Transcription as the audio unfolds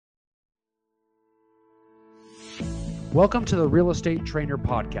Welcome to the Real Estate Trainer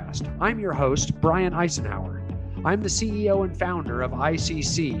Podcast. I'm your host, Brian Eisenhower. I'm the CEO and founder of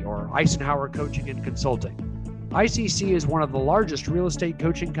ICC, or Eisenhower Coaching and Consulting. ICC is one of the largest real estate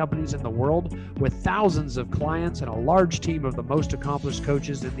coaching companies in the world, with thousands of clients and a large team of the most accomplished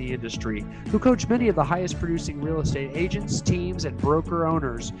coaches in the industry who coach many of the highest producing real estate agents, teams, and broker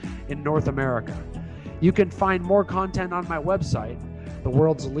owners in North America. You can find more content on my website, the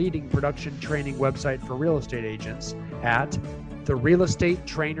world's leading production training website for real estate agents, at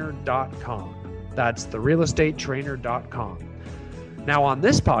therealestatetrainer.com. That's therealestatetrainer.com. Now, on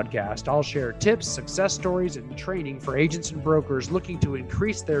this podcast, I'll share tips, success stories, and training for agents and brokers looking to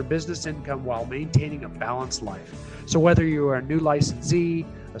increase their business income while maintaining a balanced life. So whether you are a new licensee,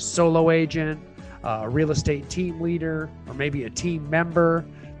 a solo agent, a real estate team leader, or maybe a team member,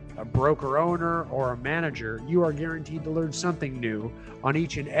 a broker owner, or a manager, you are guaranteed to learn something new on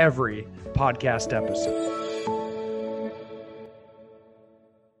each and every podcast episode.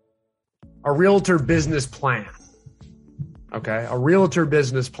 A realtor business plan. Okay, a realtor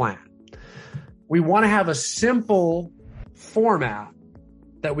business plan. We want to have a simple format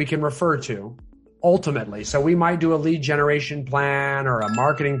that we can refer to ultimately. So we might do a lead generation plan or a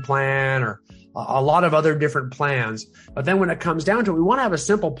marketing plan or a lot of other different plans. But then when it comes down to it, we want to have a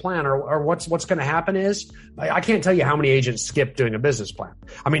simple plan, or what's going to happen is, I can't tell you how many agents skip doing a business plan.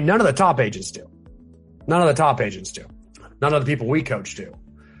 I mean, none of the top agents do. None of the top agents do. None of the people we coach do.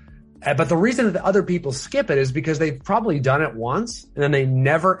 But the reason that the other people skip it is because they've probably done it once and then they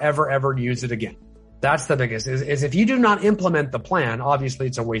never, ever, ever use it again. That's the biggest, is if you do not implement the plan, obviously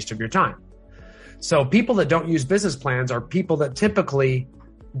it's a waste of your time. So people that don't use business plans are people that typically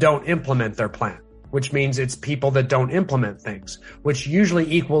don't implement their plan, which means it's people that don't implement things, which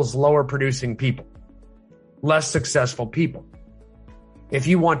usually equals lower producing people, less successful people. If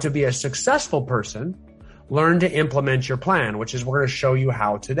you want to be a successful person, learn to implement your plan, which is we're going to show you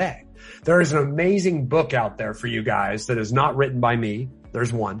how today. There is an amazing book out there for you guys that is not written by me.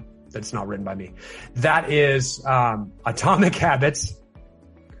 There's one that's not written by me. That is Atomic Habits.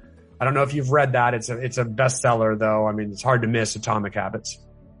 I don't know if you've read that. It's a bestseller, though. I mean, it's hard to miss Atomic Habits.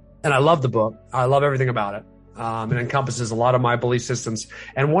 And I love the book. I love everything about it. It encompasses a lot of my belief systems.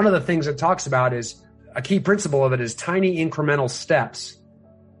 And one of the things it talks about is a key principle of it is tiny incremental steps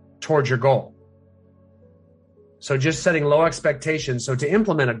towards your goal. So just setting low expectations. So to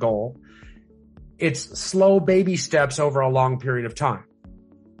implement a goal, it's slow baby steps over a long period of time.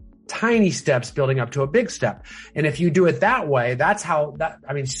 Tiny steps building up to a big step. And if you do it that way,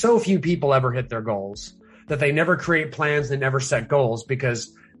 so few people ever hit their goals that they never create plans, they never set goals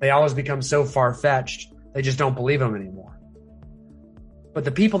because they always become so far-fetched, they just don't believe them anymore. But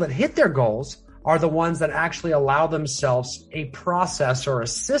the people that hit their goals are the ones that actually allow themselves a process or a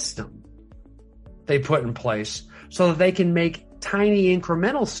system they put in place so that they can make tiny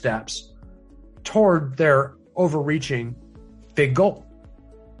incremental steps toward their overreaching big goal,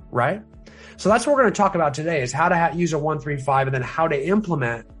 right? So that's what we're going to talk about today is how to use a 1-3-5 and then how to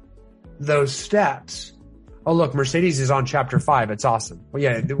implement those steps. Oh, look, Mercedes is on chapter 5. It's awesome. Well,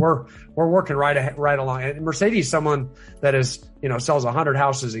 yeah, we're working right along. And Mercedes is someone that is, sells 100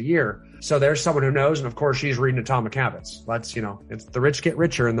 houses a year. So there's someone who knows. And of course, she's reading Atomic Habits. That's, it's the rich get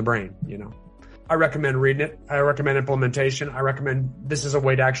richer in the brain, I recommend reading it. I recommend implementation. I recommend this is a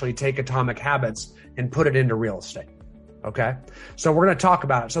way to actually take Atomic Habits and put it into real estate. Okay. So we're going to talk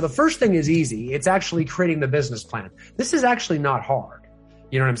about it. So the first thing is easy. It's actually creating the business plan. This is actually not hard.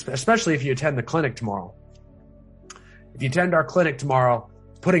 You know what I'm saying? Especially if you attend the clinic tomorrow. If you attend our clinic tomorrow,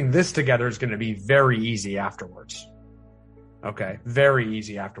 putting this together is going to be very easy afterwards. Okay. Very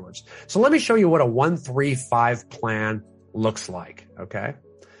easy afterwards. So let me show you what a 1-3-5 plan looks like. Okay.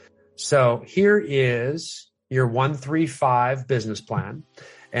 So here is your 1-3-5 business plan.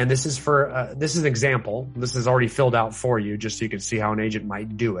 And this is this is an example. This is already filled out for you just so you can see how an agent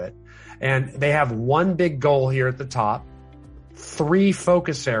might do it. And they have one big goal here at the top, 3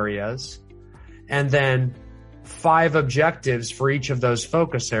 focus areas, and then 5 objectives for each of those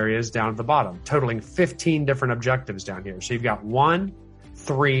focus areas down at the bottom, totaling 15 different objectives down here. So you've got 1,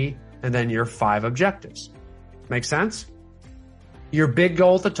 3, and then your 5 objectives. Make sense? Your big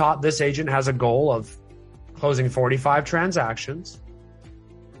goal at the top, this agent has a goal of closing 45 transactions.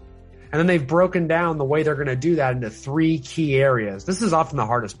 And then they've broken down the way they're going to do that into 3 key areas. This is often the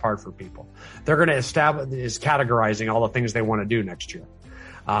hardest part for people. They're going to is categorizing all the things they want to do next year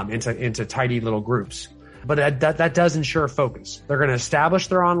into tidy little groups. But that does ensure focus. They're going to establish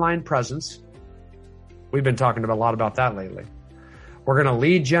their online presence. We've been talking a lot about that lately. We're going to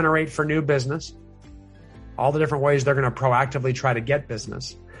lead generate for new business. All the different ways they're going to proactively try to get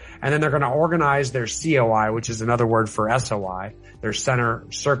business. And then they're going to organize their COI, which is another word for SOI, their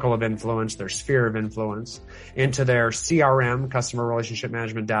circle of influence, their sphere of influence, into their CRM, customer relationship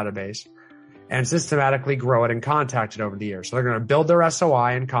management database, and systematically grow it and contact it over the years. So they're going to build their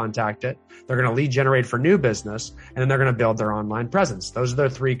SOI and contact it. They're going to lead generate for new business, and then they're going to build their online presence. Those are their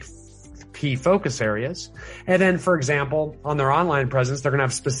three key focus areas. And then, for example, on their online presence, they're going to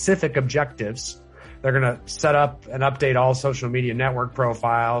have specific objectives. They're going to set up and update all social media network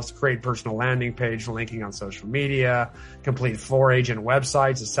profiles, create personal landing page linking on social media, complete 4-agent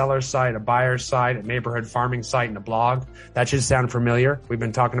websites, a seller site, a buyer site, a neighborhood farming site, and a blog. That should sound familiar. We've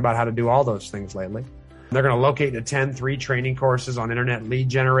been talking about how to do all those things lately. They're going to locate and attend 3 training courses on internet lead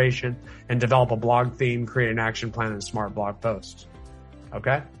generation and develop a blog theme, create an action plan, and smart blog posts.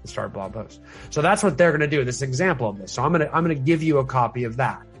 Okay? Start blog posts. So that's what they're going to do in this example of this. So I'm going to give you a copy of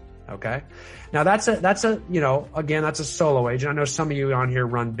that. Okay. Now that's a, you know, again, that's a solo agent. I know some of you on here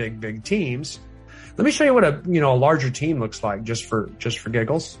run big teams. Let me show you what a larger team looks like just for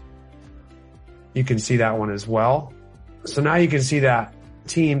giggles. You can see that one as well. So now you can see that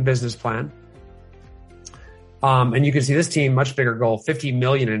team business plan. And you can see this team, much bigger goal, 50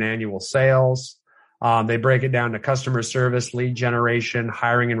 million in annual sales. They break it down to customer service, lead generation,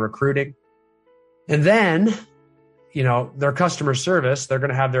 hiring and recruiting. And then, their customer service, they're going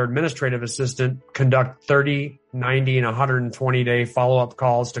to have their administrative assistant conduct 30, 90, and 120-day follow-up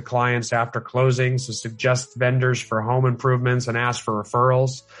calls to clients after closing to suggest vendors for home improvements and ask for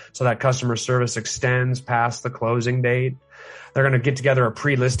referrals so that customer service extends past the closing date. They're going to get together a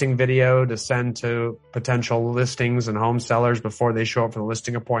pre-listing video to send to potential listings and home sellers before they show up for the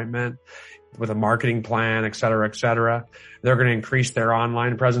listing appointment with a marketing plan, et cetera, et cetera. They're going to increase their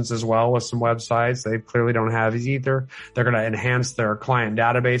online presence as well with some websites. They clearly don't have these either. They're going to enhance their client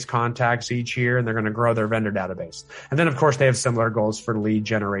database contacts each year, and they're going to grow their vendor database. And then, of course, they have similar goals for lead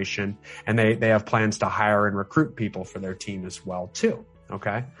generation, and they have plans to hire and recruit people for their team as well, too.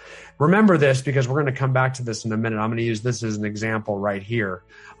 Okay. Remember this because we're going to come back to this in a minute. I'm going to use this as an example right here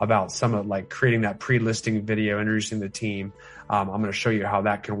about some of like creating that pre-listing video, introducing the team. I'm going to show you how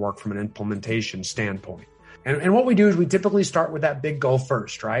that can work from an implementation standpoint. And what we do is we typically start with that big goal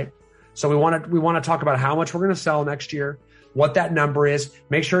first, right? So we want to talk about how much we're going to sell next year, what that number is,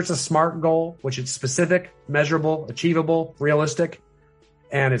 make sure it's a SMART goal, which is specific, measurable, achievable, realistic,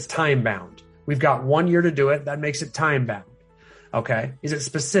 and it's time bound. We've got 1 year to do it. That makes it time bound. Okay. Is it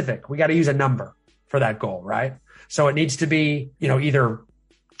specific? We got to use a number for that goal, right? So it needs to be, either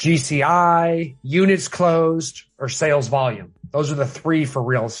GCI, units closed, or sales volume. Those are the 3 for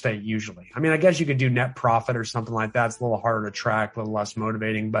real estate usually. I mean, I guess you could do net profit or something like that. It's a little harder to track, a little less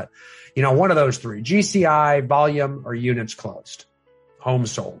motivating, but one of those 3, GCI, volume, or units closed. Home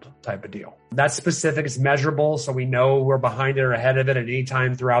sold type of deal. That's specific. It's measurable. So we know we're behind it or ahead of it at any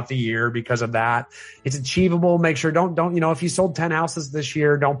time throughout the year because of that. It's achievable. Make sure don't, if you sold 10 houses this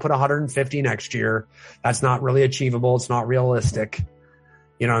year, don't put 150 next year. That's not really achievable. It's not realistic.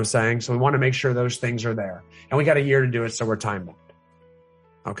 You know what I'm saying? So we want to make sure those things are there, and we got a year to do it. So we're time bound.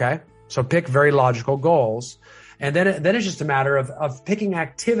 Okay. So pick very logical goals. And then it's just a matter of picking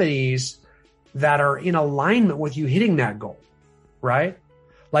activities that are in alignment with you hitting that goal. Right?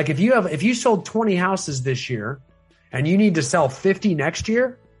 Like if you sold 20 houses this year and you need to sell 50 next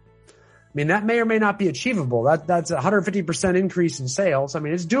year, I mean, that may or may not be achievable. That's a 150% increase in sales. I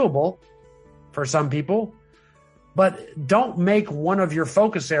mean, it's doable for some people, but don't make one of your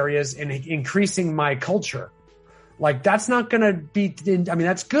focus areas in increasing my culture. Like that's not going to be,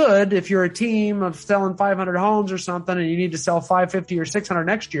 that's good if you're a team of selling 500 homes or something and you need to sell 550 or 600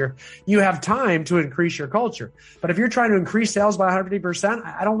 next year, you have time to increase your culture. But if you're trying to increase sales by 150%,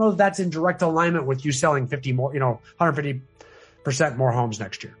 I don't know if that's in direct alignment with you selling 150% more homes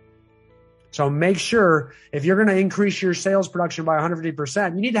next year. So make sure if you're going to increase your sales production by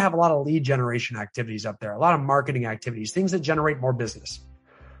 150%, you need to have a lot of lead generation activities up there, a lot of marketing activities, things that generate more business.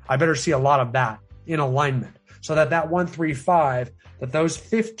 I better see a lot of that in alignment. So that 135, that those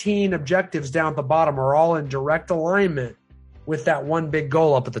 15 objectives down at the bottom are all in direct alignment with that one big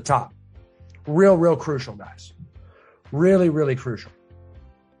goal up at the top. Real crucial, guys. Really, really crucial.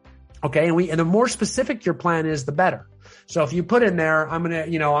 Okay. And the more specific your plan is, the better. So if you put in there, I'm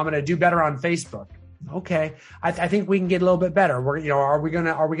going to do better on Facebook. Okay. I think we can get a little bit better. Are we going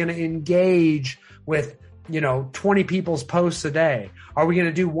to engage with 20 people's posts a day? Are we going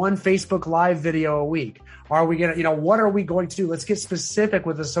to do one Facebook live video a week? Are we going to, what are we going to do? Let's get specific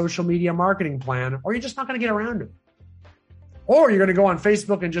with a social media marketing plan, or you're just not going to get around to it. Or you're going to go on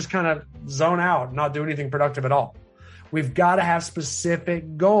Facebook and just kind of zone out and not do anything productive at all. We've got to have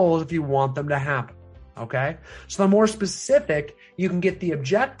specific goals if you want them to happen. Okay. So the more specific you can get the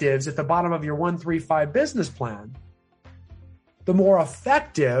objectives at the bottom of your 1-3-5 business plan, the more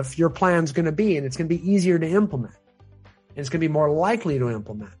effective your plan's going to be, and it's going to be easier to implement. And it's going to be more likely to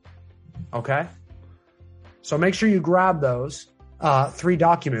implement. Okay. So make sure you grab those 3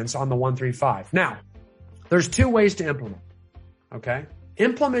 documents on the 1-3-5. Now, there's 2 ways to implement. Okay.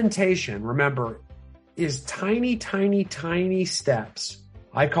 Implementation, remember, is tiny, tiny, tiny steps.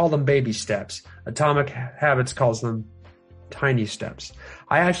 I call them baby steps. Atomic Habits calls them tiny steps.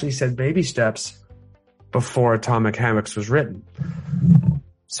 I actually said baby steps before Atomic Habits was written.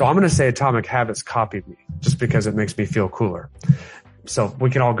 So I'm going to say Atomic Habits copied me just because it makes me feel cooler. So we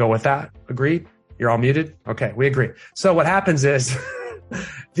can all go with that. Agreed? You're all muted? Okay, we agree. So what happens is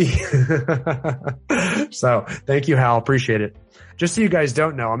so thank you, Hal. Appreciate it. Just so you guys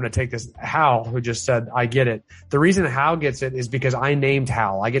don't know, I'm going to take this. Hal, who just said, I get it. The reason Hal gets it is because I named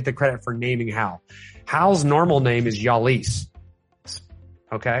Hal. I get the credit for naming Hal. Hal's normal name is Yalis.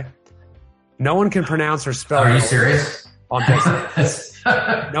 Okay? No one can pronounce or spell it. Are you serious?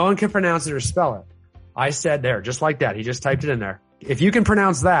 No one can pronounce it or spell it. I said there, just like that. He just typed it in there. If you can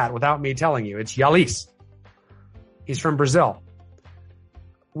pronounce that without me telling you, it's Yalis. He's from Brazil.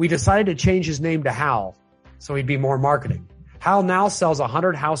 We decided to change his name to Hal so he'd be more marketing. Hal now sells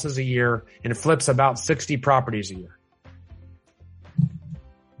 100 houses a year and flips about 60 properties a year.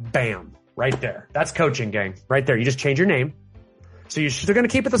 Bam. Right there. That's coaching, gang. Right there. You just change your name. So you're still going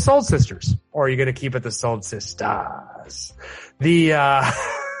to keep it the Sold Sisters, or are you going to keep it the Sold Sisters?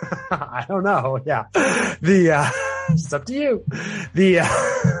 I don't know. Yeah. It's up to you.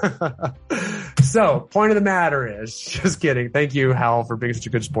 So point of the matter is, just kidding. Thank you, Hal, for being such a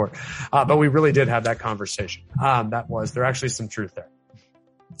good sport. But we really did have that conversation. There actually some truth there.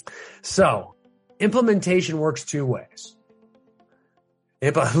 So implementation works 2 ways.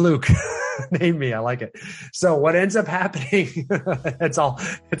 Luke, name me. I like it. So what ends up happening, it's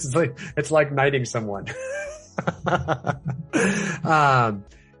like knighting someone.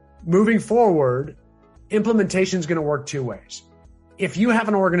 Moving forward, implementation is going to work 2 ways. If you have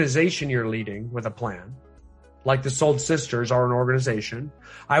an organization you're leading with a plan, like the Sold Sisters are an organization,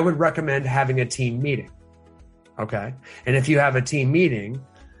 I would recommend having a team meeting. Okay. And if you have a team meeting,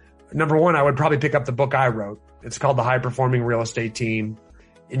 number 1, I would probably pick up the book I wrote. It's called The High Performing Real Estate Team.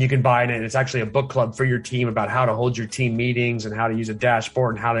 And you can buy it. And it's actually a book club for your team about how to hold your team meetings and how to use a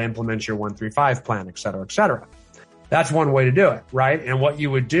dashboard and how to implement your 1-3-5 plan, et cetera, et cetera. That's one way to do it, right? And what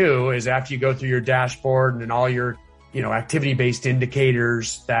you would do is after you go through your dashboard and all your, activity-based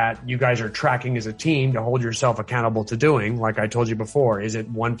indicators that you guys are tracking as a team to hold yourself accountable to doing, like I told you before, is it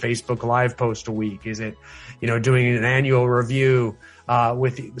 1 Facebook Live post a week? Is it, doing an annual review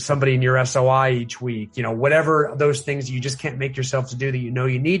with somebody in your SOI each week? Whatever those things you just can't make yourself to do that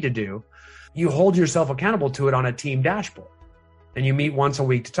you need to do, you hold yourself accountable to it on a team dashboard. And you meet once a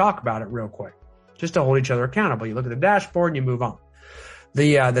week to talk about it real quick, just to hold each other accountable. You look at the dashboard and you move on.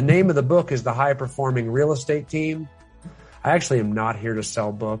 The name of the book is The High Performing Real Estate Team. I actually am not here to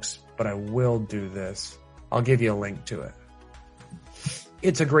sell books, but I will do this. I'll give you a link to it.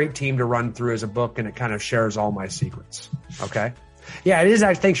 It's a great team to run through as a book, and it kind of shares all my secrets. Okay. Yeah, it is.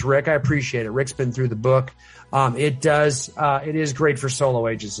 Thanks, Rick. I appreciate it. Rick's been through the book. It is great for solo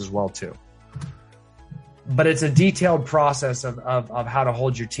agents as well too. But it's a detailed process of how to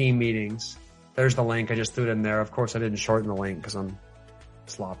hold your team meetings. There's the link. I just threw it in there. Of course, I didn't shorten the link because I'm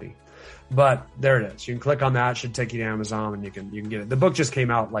sloppy. But there it is. You can click on that. It should take you to Amazon and you can get it. The book just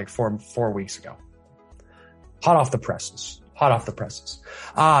came out like four weeks ago. Hot off the presses.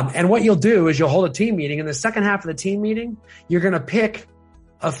 And what you'll do is you'll hold a team meeting. In the second half of the team meeting, you're going to pick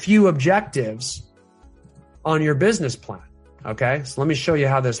a few objectives on your business plan. Okay. So let me show you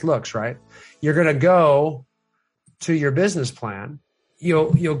how this looks, right? You're going to go to your business plan.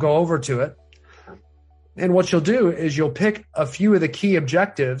 You'll go over to it. And what you'll do is you'll pick a few of the key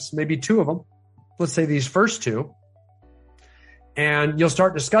objectives, maybe 2 of them. Let's say these first 2. And you'll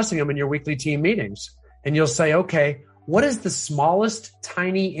start discussing them in your weekly team meetings. And you'll say, okay, what is the smallest,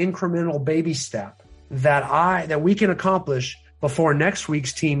 tiny, incremental baby step that we can accomplish before next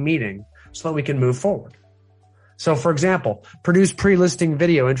week's team meeting so that we can move forward? So for example, produce pre-listing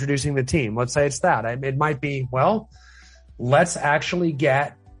video introducing the team. Let's say it's that. It might be, let's actually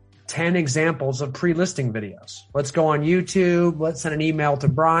get 10 examples of pre-listing videos. Let's go on YouTube. Let's send an email to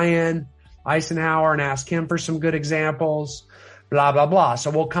Brian Eisenhower and ask him for some good examples, blah, blah, blah.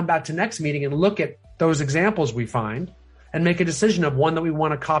 So we'll come back to next meeting and look at those examples we find and make a decision of one that we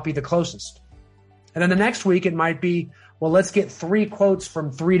want to copy the closest. And then the next week it might be, let's get 3 quotes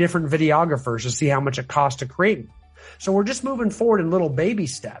from 3 different videographers to see how much it costs to create them. So we're just moving forward in little baby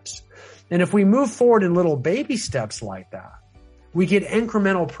steps. And if we move forward in little baby steps like that, we get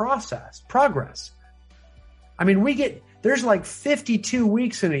incremental progress. I mean, there's like 52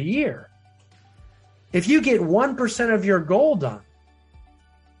 weeks in a year. If you get 1% of your goal done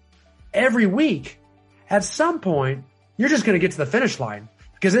every week, at some point, you're just going to get to the finish line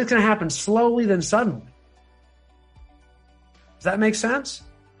because it's going to happen slowly, then suddenly. Does that make sense?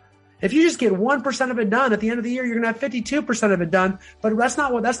 If you just get 1% of it done at the end of the year, you're going to have 52% of it done. But that's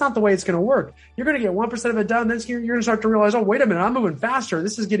not the way it's going to work. You're going to get 1% of it done. Then you're going to start to realize, oh, wait a minute, I'm moving faster.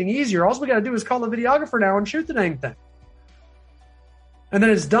 This is getting easier. All we got to do is call the videographer now and shoot the dang thing. And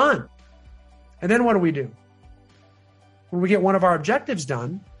then it's done. And then what do? When we get one of our objectives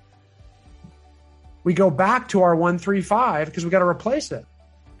done, we go back to our 135 because we got to replace it.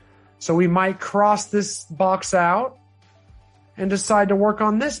 So we might cross this box out and decide to work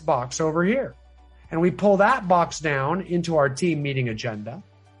on this box over here. And we pull that box down into our team meeting agenda.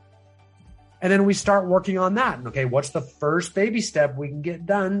 And then we start working on that. And okay, what's the first baby step we can get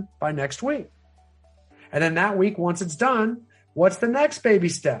done by next week? And then that week, once it's done, what's the next baby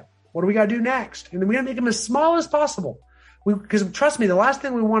step? What do we got to do next? And then we got to make them as small as possible. Because trust me, the last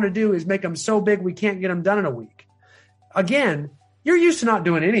thing we want to do is make them so big we can't get them done in a week. Again, you're used to not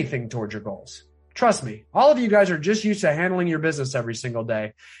doing anything towards your goals. Trust me, all of you guys are just used to handling your business every single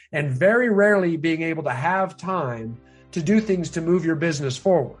day and very rarely being able to have time to do things to move your business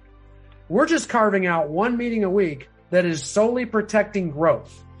forward. We're just carving out one meeting a week that is solely protecting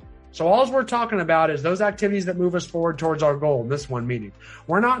growth. So all we're talking about is those activities that move us forward towards our goal in this one meeting.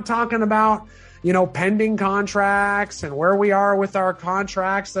 We're not talking about, pending contracts and where we are with our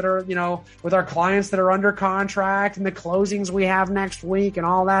contracts that are, with our clients that are under contract and the closings we have next week and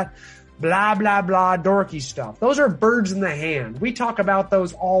all that blah, blah, blah, dorky stuff. Those are birds in the hand. We talk about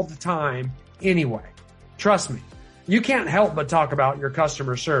those all the time anyway. Trust me, you can't help but talk about your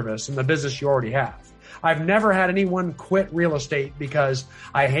customer service and the business you already have. I've never had anyone quit real estate because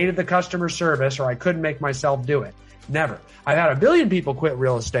I hated the customer service or I couldn't make myself do it. Never. I've had 1 billion people quit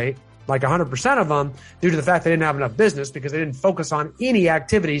real estate, like 100% of them, due to the fact they didn't have enough business because they didn't focus on any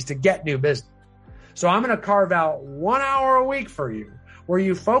activities to get new business. So I'm going to carve out 1 hour a week for you where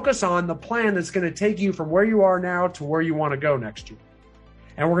you focus on the plan that's going to take you from where you are now to where you want to go next year.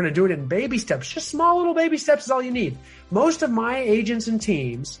 And we're going to do it in baby steps. Just small little baby steps is all you need. Most of my agents and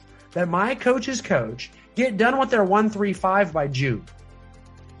teams that my coaches coach get done with their 135 by June.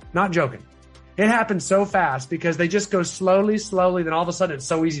 Not joking. It happens so fast because they just go slowly, then all of a sudden it's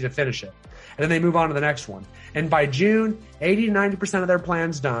so easy to finish it. And then they move on to the next one. And by June, 80 to 90% of their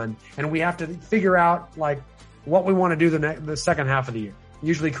plan's done. And we have to figure out what we want to do the second half of the year.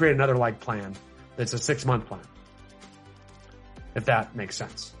 Usually create another plan that's a 6-month plan, if that makes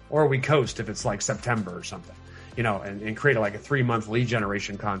sense. Or we coast if it's September or something, and create a 3-month lead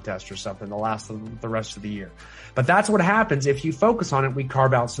generation contest or something to last the rest of the year. But that's what happens if you focus on it. We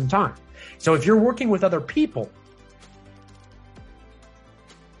carve out some time. So if you're working with other people,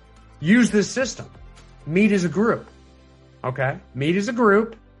 use this system. Meet as a group. Okay? Meet as a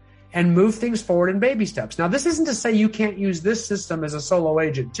group and move things forward in baby steps. Now, this isn't to say you can't use this system as a solo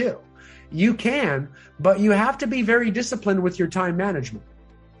agent too. You can, but you have to be very disciplined with your time management.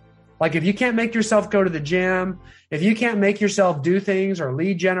 If you can't make yourself go to the gym, if you can't make yourself do things or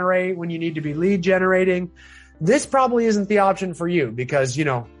lead generate when you need to be lead generating, this probably isn't the option for you because,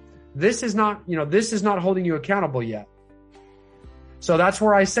 this is not holding you accountable yet. So that's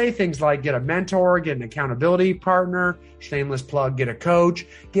where I say things like get a mentor, get an accountability partner, shameless plug, get a coach,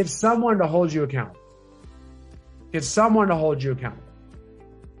 get someone to hold you accountable. Get someone to hold you accountable,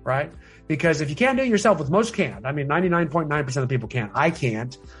 right? Because if you can't do it yourself, which most can't, 99.9% of people can't. I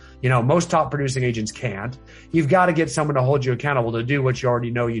can't. Most top producing agents can't. You've got to get someone to hold you accountable to do what you already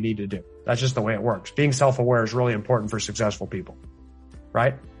know you need to do. That's just the way it works. Being self-aware is really important for successful people,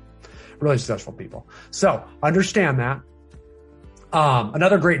 right? Really successful people. So understand that.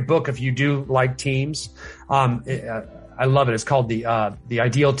 Another great book, if you do like teams, I love it. It's called The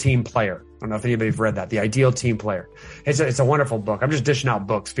Ideal Team Player. I don't know if anybody's read that. The Ideal Team Player. It's a wonderful book. I'm just dishing out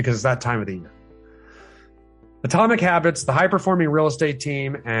books because it's that time of the year. Atomic Habits, The High Performing Real Estate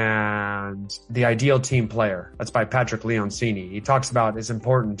Team, and The Ideal Team Player. That's by Patrick Leoncini. He talks about it's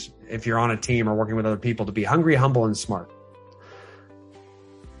important if you're on a team or working with other people to be hungry, humble, and smart.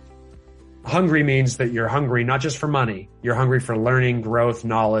 Hungry means that you're hungry not just for money. You're hungry for learning, growth,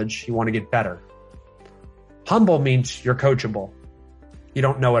 knowledge. You want to get better. Humble means you're coachable. You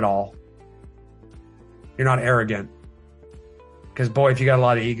don't know it all. You're not arrogant. Because boy, if you got a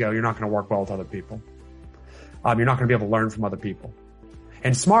lot of ego, you're not going to work well with other people. You're not going to be able to learn from other people.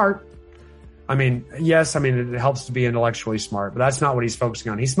 And smart, I mean, yes, I mean, it helps to be intellectually smart, but that's not what he's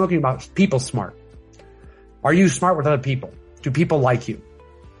focusing on. He's smoking about people smart. Are you smart with other people? Do people like you?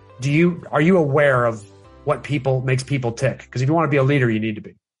 Are you aware of what makes people tick? Because if you want to be a leader, you need to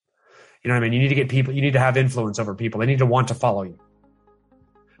be. You know what I mean? You need to get people, you need to have influence over people. They need to want to follow you,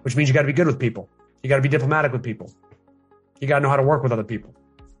 which means you got to be good with people. You got to be diplomatic with people. You got to know how to work with other people.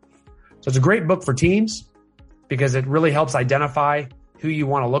 So it's a great book for teams because it really helps identify who you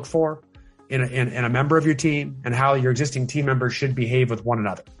want to look for in a member of your team and how your existing team members should behave with one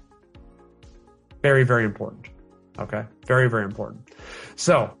another. Very, very important. Okay. Very, very important.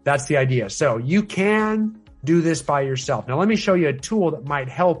 So that's the idea. So you can do this by yourself. Now let me show you a tool that might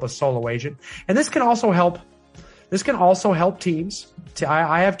help a solo agent. And this can also help teams.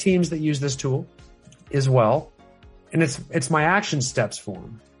 I have teams that use this tool as well. And it's my action steps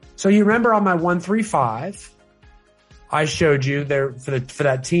form. So you remember on my 135, I showed you there for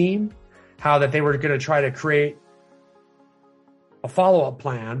that team, how that they were going to try to create a follow-up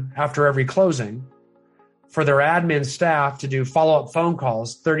plan after every closing for their admin staff to do follow-up phone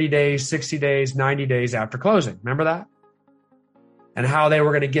calls 30 days, 60 days, 90 days after closing. Remember that? And how they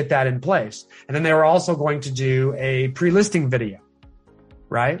were going to get that in place. And then they were also going to do a pre-listing video,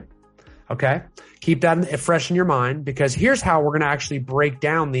 right? Okay. Keep that fresh in your mind because here's how we're going to actually break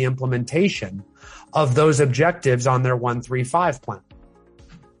down the implementation of those objectives on their 135 plan.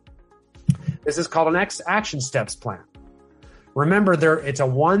 This is called an action steps plan. Remember, it's a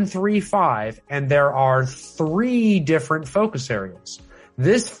 135 and there are 3 different focus areas.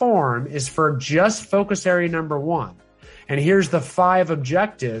 This form is for just focus area number 1. And here's the 5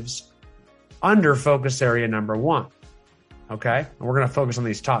 objectives under focus area number 1. Okay. And we're going to focus on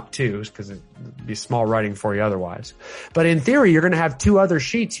these top 2 because it'd be small writing for you otherwise. But in theory, you're going to have 2 other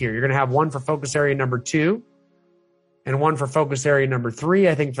sheets here. You're going to have one for focus area number 2 and one for focus area number 3.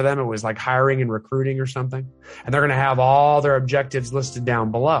 I think for them, it was like hiring and recruiting or something. And they're going to have all their objectives listed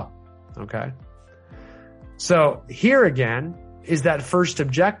down below. Okay. So here again is that first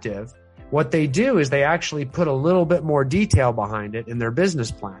objective. What they do is they actually put a little bit more detail behind it in their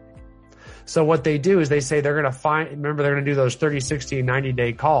business plan. So what they do is they say they're going to remember they're going to do those 30, 60, and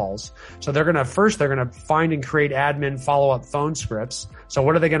 90-day calls. So they're going to find and create admin follow-up phone scripts. So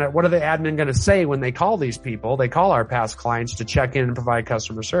what are the admin going to say when they call these people? They call our past clients to check in and provide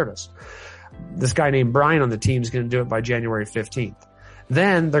customer service. This guy named Brian on the team is going to do it by January 15th.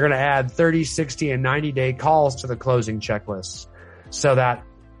 Then they're going to add 30, 60, and 90-day calls to the closing checklists so that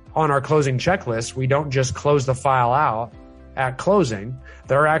on our closing checklist, we don't just close the file out at closing.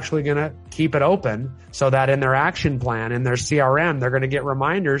 They're actually going to keep it open so that in their action plan, in their CRM, they're going to get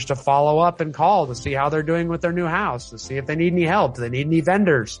reminders to follow up and call to see how they're doing with their new house, to see if they need any help. Do they need any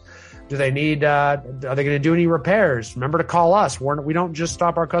vendors? Do they need, are they going to do any repairs? Remember to call us. We don't just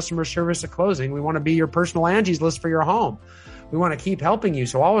stop our customer service at closing. We want to be your personal Angie's List for your home. We want to keep helping you.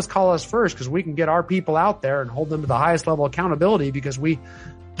 So always call us first because we can get our people out there and hold them to the highest level of accountability because we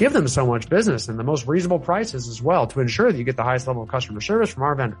give them so much business and the most reasonable prices as well to ensure that you get the highest level of customer service from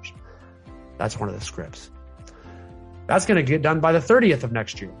our vendors. That's one of the scripts. That's going to get done by the 30th of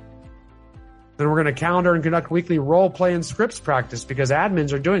next year. Then we're going to calendar and conduct weekly role play and scripts practice because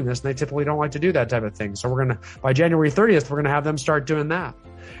admins are doing this and they typically don't like to do that type of thing. So we're going to, by January 30th, we're going to have them start doing that.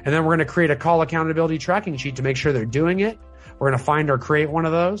 And then we're going to create a call accountability tracking sheet to make sure they're doing it. We're going to find or create one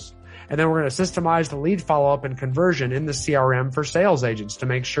of those. And then we're going to systemize the lead follow-up and conversion in the CRM for sales agents to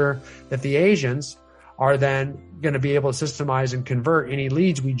make sure that the agents are then going to be able to systemize and convert any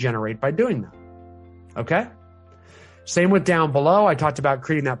leads we generate by doing that. Okay? Same with down below. I talked about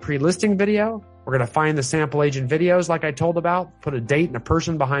creating that pre-listing video. We're going to find the sample agent videos like I told about, put a date and a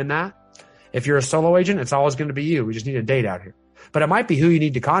person behind that. If you're a solo agent, it's always going to be you. We just need a date out here. But it might be who you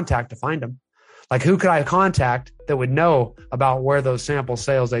need to contact to find them. Like who could I contact that would know about where those sample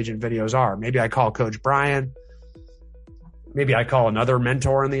sales agent videos are? Maybe I call Coach Brian. Maybe I call another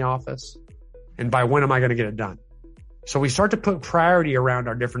mentor in the office. And by when am I going to get it done? So we start to put priority around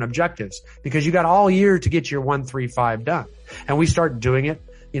our different objectives because you got all year to get your 135 done. And we start doing it.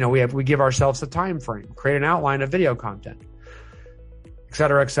 You know, we give ourselves a time frame, create an outline of video content, et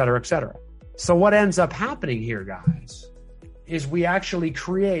cetera, et cetera, et cetera. So what ends up happening here, guys, is we actually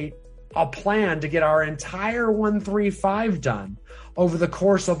create a plan to get our entire 135 done over the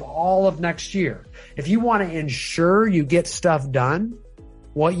course of all of next year. If you want to ensure you get stuff done,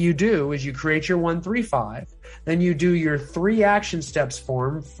 what you do is you create your 135, then you do your 3 action steps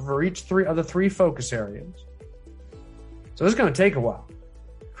form for each 3 of the 3 focus areas. So this is going to take a while.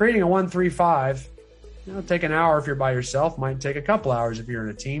 Creating a 135 take an hour if you're by yourself, might take a couple hours if you're in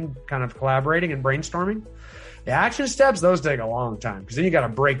a team kind of collaborating and brainstorming. The action steps, those take a long time because then you got to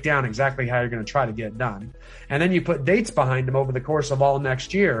break down exactly how you're going to try to get done. And then you put dates behind them over the course of all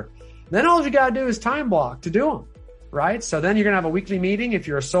next year. Then all you got to do is time block to do them, right? So then you're going to have a weekly meeting. If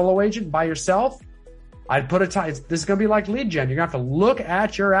you're a solo agent by yourself, I'd put a time. This is going to be like lead gen. You're going to have to look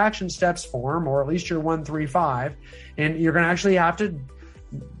at your action steps form, or at least your 135, and you're going to actually have to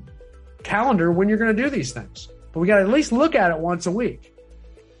calendar when you're going to do these things. But we got to at least look at it once a week.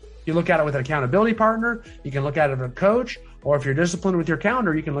 You look at it with an accountability partner. You can look at it with a coach, or if you're disciplined with your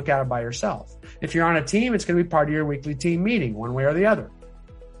calendar, you can look at it by yourself. If you're on a team, it's going to be part of your weekly team meeting, one way or the other.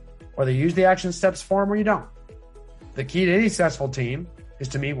 Whether you use the action steps form or you don't. The key to any successful team is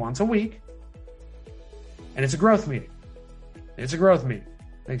to meet once a week, and it's a growth meeting. It's a growth meeting.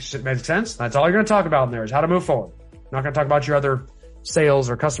 Makes sense? That's all you're going to talk about in there is how to move forward. I'm not going to talk about your other sales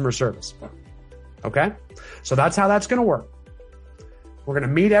or customer service. Okay? So that's how that's going to work. We're going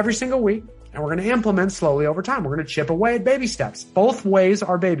to meet every single week, and we're going to implement slowly over time. We're going to chip away at baby steps. Both ways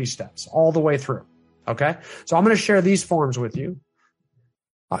are baby steps all the way through. Okay? So I'm going to share these forms with you.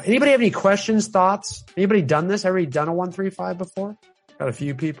 Anybody have any questions, thoughts? Anybody done this? Everybody done a 135 before? Got a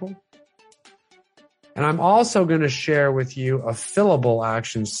few people. And I'm also going to share with you a fillable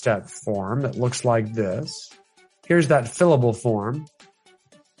action step form that looks like this. Here's that fillable form.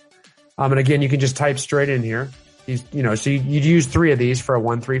 And again, you can just type straight in here. So you'd use 3 of these for a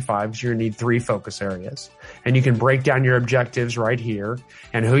 135 because you're going to need 3 focus areas. And you can break down your objectives right here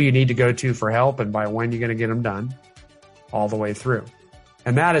and who you need to go to for help and by when you're going to get them done all the way through.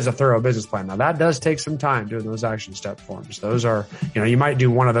 And that is a thorough business plan. Now that does take some time doing those action step forms. Those are, you might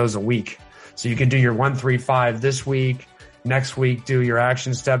do one of those a week. So you can do your 135 this week, next week, do your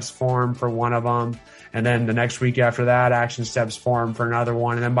action steps form for one of them. And then the next week after that, action steps form for another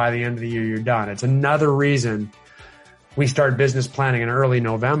one. And then by the end of the year, you're done. It's another reason we start business planning in early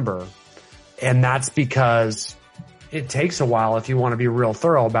November. And that's because it takes a while if you want to be real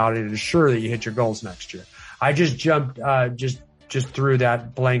thorough about it and ensure that you hit your goals next year. I just jumped, just threw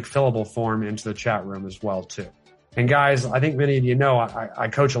that blank fillable form into the chat room as well too. And guys, I think many of you know, I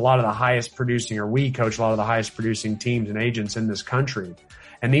coach a lot of the highest producing, or we coach a lot of the highest producing teams and agents in this country.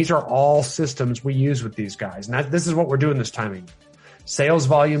 And these are all systems we use with these guys. And this is what we're doing this time of year. Sales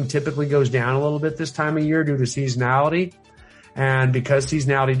volume typically goes down a little bit this time of year due to seasonality. And because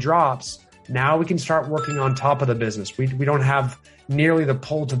seasonality drops, now we can start working on top of the business. We don't have nearly the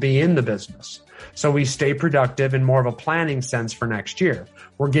pull to be in the business. So we stay productive in more of a planning sense for next year.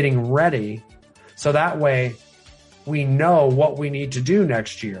 We're getting ready. So that way we know what we need to do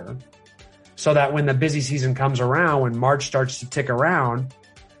next year so that when the busy season comes around, when March starts to tick around,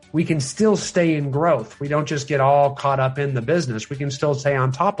 we can still stay in growth. We don't just get all caught up in the business. We can still stay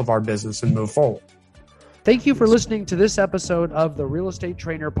on top of our business and move forward. Thank you for listening to this episode of the Real Estate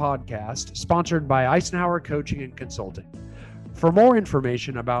Trainer Podcast, sponsored by Eisenhower Coaching and Consulting. For more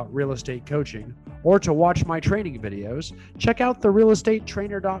information about real estate coaching or to watch my training videos, check out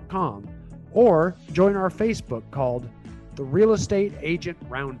therealestatetrainer.com or join our Facebook called The Real Estate Agent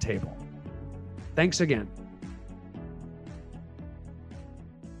Roundtable. Thanks again.